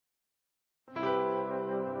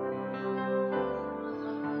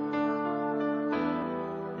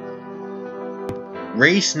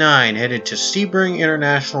Race 9 headed to Sebring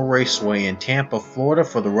International Raceway in Tampa, Florida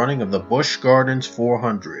for the running of the Busch Gardens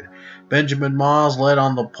 400. Benjamin Miles led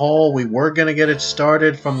on the pole. We were going to get it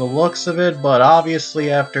started from the looks of it, but obviously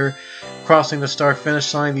after crossing the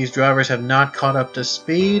start-finish line, these drivers have not caught up to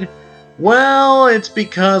speed. Well, it's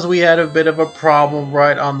because we had a bit of a problem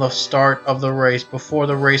right on the start of the race. Before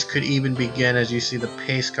the race could even begin, as you see, the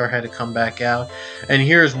pace car had to come back out. And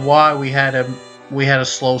here's why we had a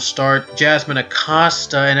slow start. Jasmine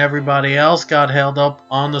Acosta and everybody else got held up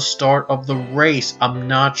on the start of the race. I'm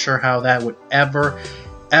not sure how that would ever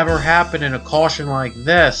happen in a caution like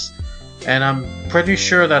this. And I'm pretty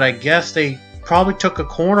sure that I guess they probably took a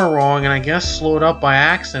corner wrong and I guess slowed up by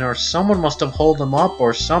accident, or someone must have held them up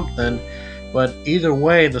or something. But either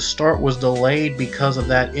way, the start was delayed because of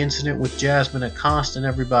that incident with Jasmine Acosta and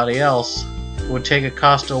everybody else. It would take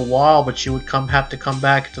Acosta a while, but she would have to come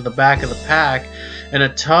back to the back of the pack. And a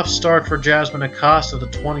tough start for Jasmine Acosta, the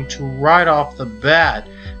 22, right off the bat.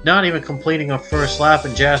 Not even completing a first lap,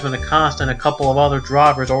 and Jasmine Acosta and a couple of other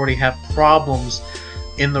drivers already have problems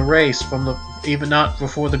in the race from even not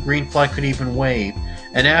before the green flag could even wave.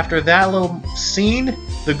 And after that little scene,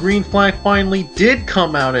 the green flag finally did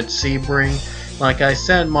come out at Sebring. Like I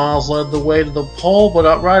said, Miles led the way to the pole,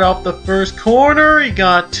 but right off the first corner, he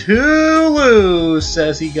got too loose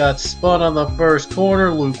as he got spun on the first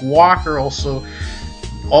corner. Luke Walker also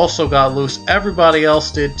got loose. Everybody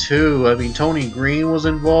else did too. I mean, Tony Green was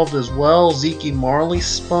involved as well. Zeke Marley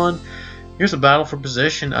spun. Here's a battle for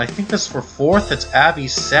position. I think that's for fourth. It's Avi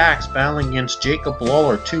Sachs battling against Jacob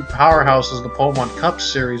Lawler. Two powerhouses of the Pokemon Cup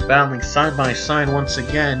Series battling side by side once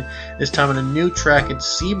again. This time on a new track at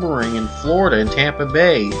Sebring in Florida in Tampa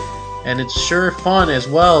Bay. And it's sure fun as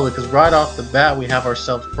well because right off the bat we have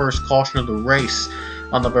ourselves first caution of the race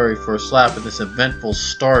on the very first lap of this eventful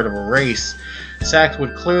start of a race. Sachs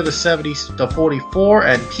would clear the 70 to 44,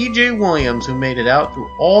 and PJ Williams, who made it out through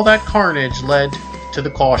all that carnage, led to the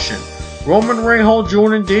caution. Roman Rahal,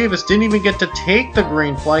 Jordan Davis didn't even get to take the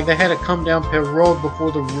green flag. They had to come down pit road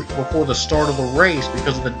before the start of the race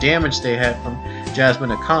because of the damage they had from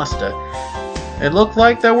Jasmine Acosta. It looked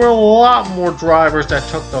like there were a lot more drivers that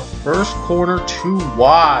took the first corner too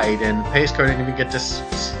wide, and the pace car didn't even get to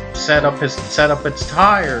set up its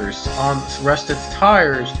tires, rest its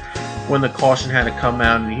tires when the caution had to come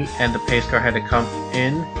out and the pace car had to come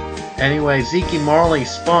in. Anyway, Zeke Marley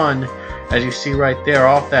spun, as you see right there,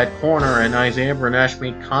 off that corner, and Isaiah Bernash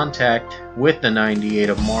made contact with the 98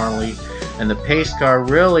 of Marley, and the pace car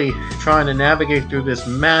really trying to navigate through this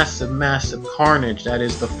massive carnage that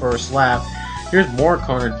is the first lap. Here's more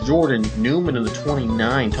carnage. Jordan Newman in the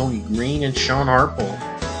 29, Tony Green, and Sean Harple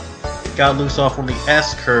got loose off on the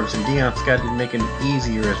S curves, and Dion Scott did make it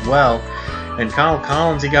easier as well. And Kyle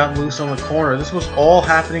Collins, he got loose on the corner. This was all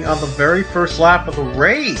happening on the very first lap of the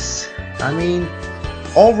race. I mean,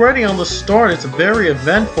 already on the start, it's a very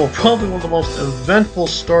eventful, probably one of the most eventful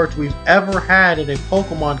starts we've ever had in a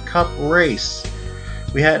Pokemon Cup race.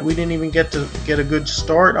 We didn't even get a good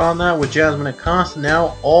start on that with Jasmine Acosta.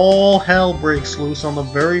 Now all hell breaks loose on the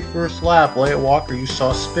very first lap. Leia Walker, you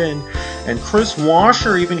saw spin, and Chris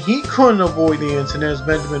Washer, even he couldn't avoid the incident. As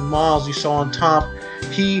Benjamin Miles, you saw on top,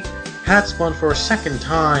 he had spun for a second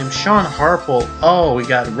time. Sean Harple, oh, he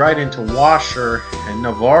got right into Washer, and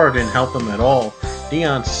Navarro didn't help him at all.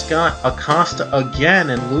 Dion Scott, Acosta again,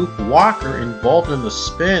 and Luke Walker involved in the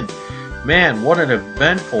spin. Man, what an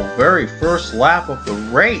eventful very first lap of the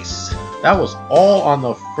race. That was all on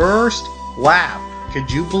the first lap.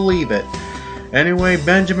 Could you believe it? Anyway,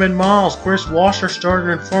 Benjamin Miles, Chris Washer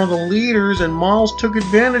started in front of the leaders, and Miles took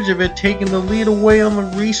advantage of it, taking the lead away on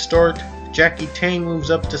the restart. Jackie Tang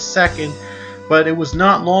moves up to second, but it was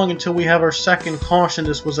not long until we have our second caution.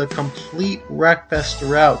 This was a complete wreckfest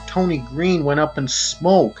throughout. Tony Green went up in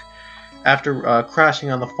smoke after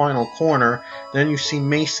crashing on the final corner. Then you see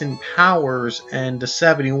Mason Powers and the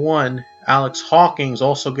 71, Alex Hawkins,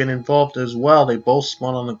 also get involved as well. They both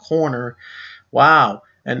spun on the corner. Wow.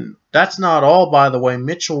 And that's not all, by the way.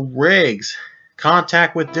 Mitchell Riggs,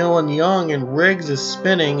 contact with Dylan Young, and Riggs is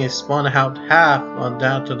spinning. He spun out half on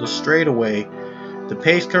down to the straightaway. The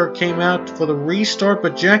pace car came out for the restart,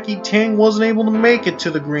 but Jackie Tang wasn't able to make it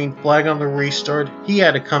to the green flag on the restart. He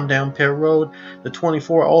had to come down pit road. The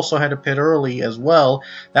 24 also had to pit early as well.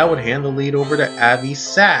 That would hand the lead over to Avi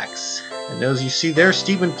Sachs. And as you see there,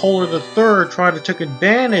 Stephen Polar III tried to take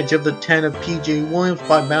advantage of the 10 of PJ Williams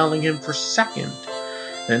by battling him for second.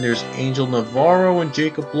 Then there's Angel Navarro and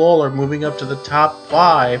Jacob Lawler moving up to the top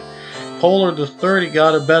 5. Polar the third, he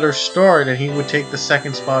got a better start and he would take the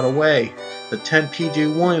second spot away. The 10 P.J.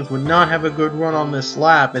 Williams would not have a good run on this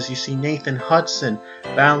lap, as you see Nathan Hudson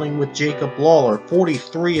battling with Jacob Lawler,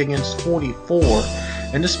 43 against 44.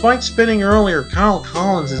 And despite spinning earlier, Kyle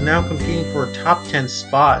Collins is now competing for a top 10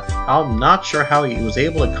 spot. I'm not sure how he was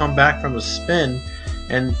able to come back from a spin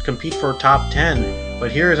and compete for a top 10.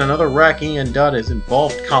 But here is another wreck. Ian Dudd is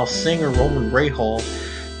involved. Kyle Singer, Roman Rahal.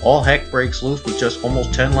 All heck breaks loose with just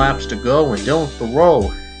almost 10 laps to go, and Dylan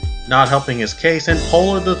Thoreau not helping his case. And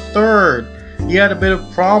Polar the third, he had a bit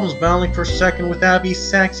of problems battling for second with Abby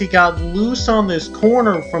Sachs. He got loose on this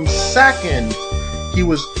corner from second. He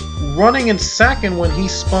was running in second when he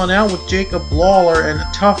spun out with Jacob Lawler, and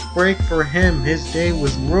a tough break for him. His day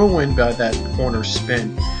was ruined by that corner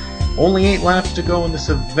spin. Only 8 laps to go in this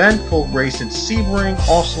eventful race in Sebring.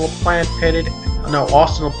 Austin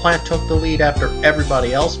LaPlante took the lead after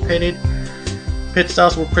everybody else pitted. Pit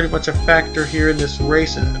stops were pretty much a factor here in this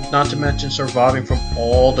race, not to mention surviving from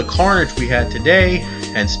all the carnage we had today.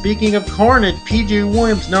 And speaking of carnage, P.J.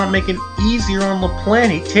 Williams not making it easier on LaPlante.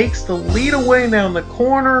 He takes the lead away now in the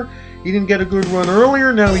corner. He didn't get a good run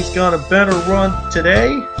earlier, now he's got a better run today.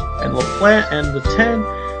 And LaPlante and the 10,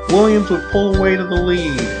 Williams would pull away to the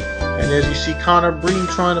lead. And as you see, Connor Breen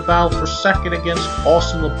trying to battle for second against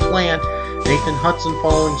Austin LaPlante. Nathan Hudson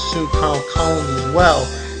following suit, Kyle Collins as well.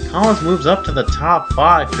 Collins moves up to the top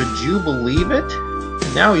 5. Could you believe it?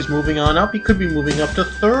 And now he's moving on up. He could be moving up to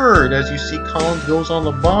third. As you see, Collins goes on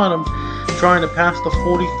the bottom, trying to pass the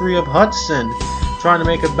 43 of Hudson. Trying to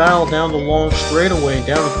make a battle down the long straightaway,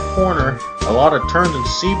 down at the corner. A lot of turns in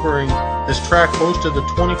Sebring. This track hosted the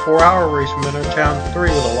 24-hour race from Entertown 3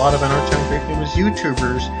 with a lot of Entertown 3 famous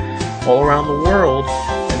YouTubers all around the world.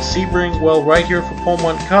 And Sebring, well, right here for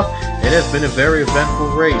Pullman Cup, it has been a very eventful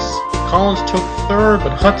race. Collins took third,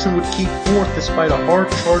 but Hudson would keep fourth despite a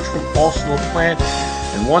hard charge from Austin LaPlante.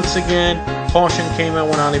 And once again, caution came out.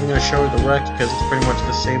 We're not even going to show you the wrecks because it's pretty much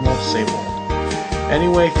the same old, same old.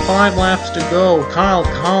 Anyway, 5 laps to go. Kyle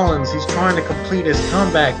Collins, he's trying to complete his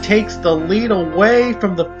comeback, takes the lead away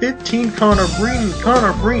from the 15 Connor Breen.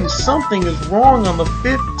 Connor Breen, something is wrong on the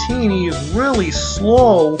 15. He is really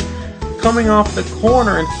slow coming off the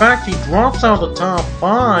corner. In fact, he drops out of the top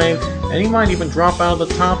 5, and he might even drop out of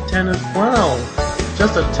the top 10 as well.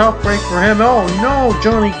 Just a tough break for him. Oh no,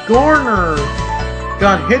 Johnny Garner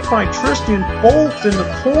got hit by Tristan Bolts in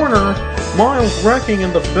the corner. Miles wrecking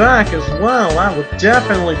in the back as well. That would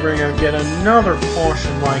definitely bring him yet another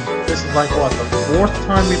caution. Like, this is like what, the 4th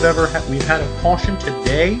time we've had a caution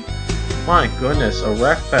today? My goodness, a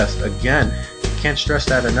wreckfest again. Can't stress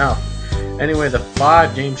that enough. Anyway, the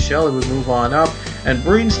 5, James Shelley, would move on up, and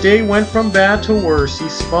Breen's day went from bad to worse. He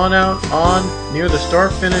spun out on near the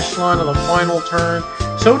start-finish line of the final turn.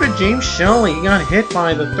 So did James Shelley. He got hit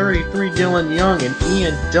by the 33 Dylan Young, and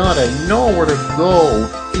Ian Dudd had nowhere to go.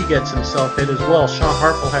 He gets himself hit as well. Sean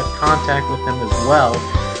Harple had contact with him as well.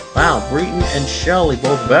 Wow, Breton and Shelley,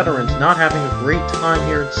 both veterans, not having a great time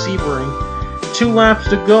here at Sebring. 2 laps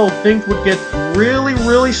to go, things would get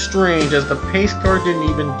really strange as the pace car didn't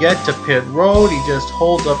even get to pit road. He just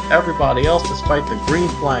holds up everybody else despite the green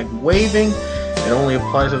flag waving. It only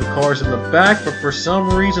applies to the cars in the back, but for some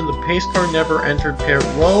reason the pace car never entered pit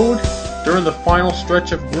road during the final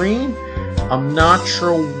stretch of green. I'm not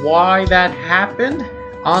sure why that happened.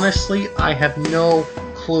 Honestly, I have no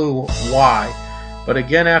clue why. But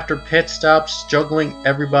again, after pit stops, juggling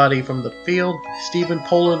everybody from the field, Stephen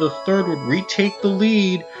Polar III would retake the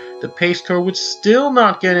lead. The pace car would still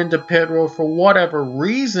not get into pit road for whatever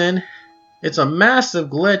reason. It's a massive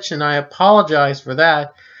glitch, and I apologize for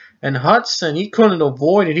that. And Hudson, he couldn't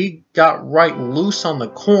avoid it. He got right loose on the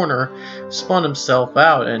corner, spun himself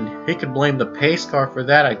out, and he could blame the pace car for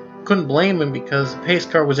that. I couldn't blame him because the pace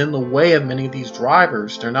car was in the way of many of these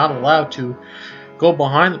drivers. They're not allowed to go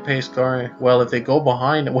behind the pace car. Well, if they go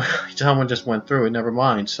behind it, well, someone just went through it, never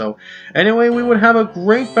mind. So anyway, we would have a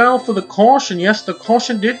great battle for the caution. Yes, the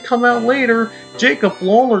caution did come out later. Jacob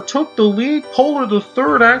Lawler took the lead. Polar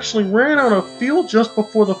III actually ran out of fuel just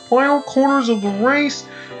before the final corners of the race,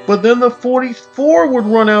 but then the 44 would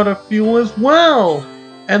run out of fuel as well.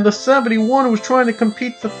 And the 71, who was trying to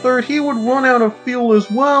compete for third, he would run out of fuel as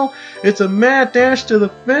well. It's a mad dash to the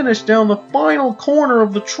finish down the final corner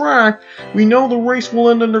of the track. We know the race will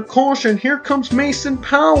end under caution. Here comes Mason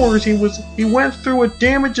Powers. He went through a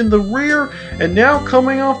damage in the rear, and now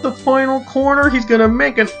coming off the final corner, he's going to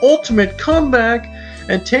make an ultimate comeback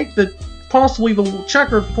and take possibly the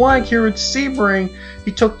checkered flag here at Sebring.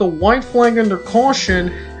 He took the white flag under caution,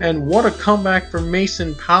 and what a comeback for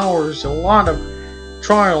Mason Powers. A lot of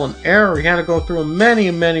trial and error. He had to go through many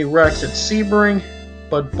wrecks at Sebring.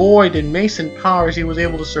 but boy did Mason Powers, he was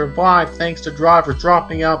able to survive thanks to drivers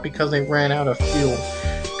dropping out because they ran out of fuel.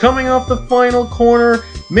 Coming off the final corner,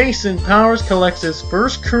 Mason Powers collects his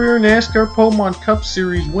first career NASCAR Pokemon Cup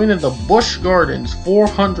Series win in the Busch Gardens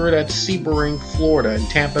 400 at Sebring, Florida in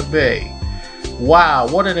Tampa Bay. Wow,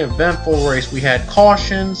 what an eventful race. We had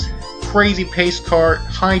cautions, crazy pace car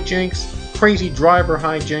hijinks, crazy driver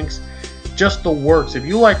hijinks, just the works. If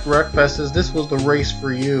you liked wreckfests, this was the race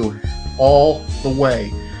for you all the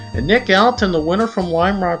way. And Nick Alton, the winner from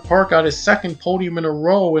Lime Rock Park, got his second podium in a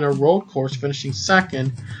row in a road course, finishing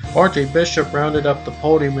second. RJ Bishop rounded up the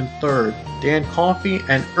podium in third. Dan Coffey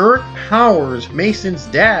and Eric Powers, Mason's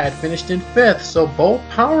dad, finished in fifth. So both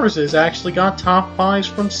Powerses actually got top fives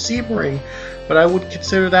from Sebring. But I would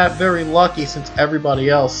consider that very lucky since everybody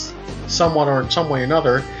else, somewhat or in some way or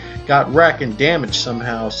another, got wrecked and damaged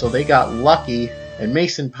somehow. So they got lucky. And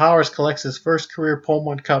Mason Powers collects his first career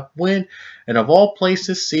Pokemon Cup win, and of all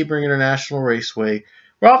places, Sebring International Raceway.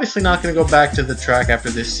 We're obviously not going to go back to the track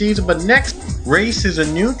after this season, but next race is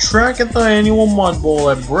a new track at the annual Mud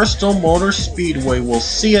Bowl at Bristol Motor Speedway. We'll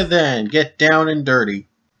see you then. Get down and dirty.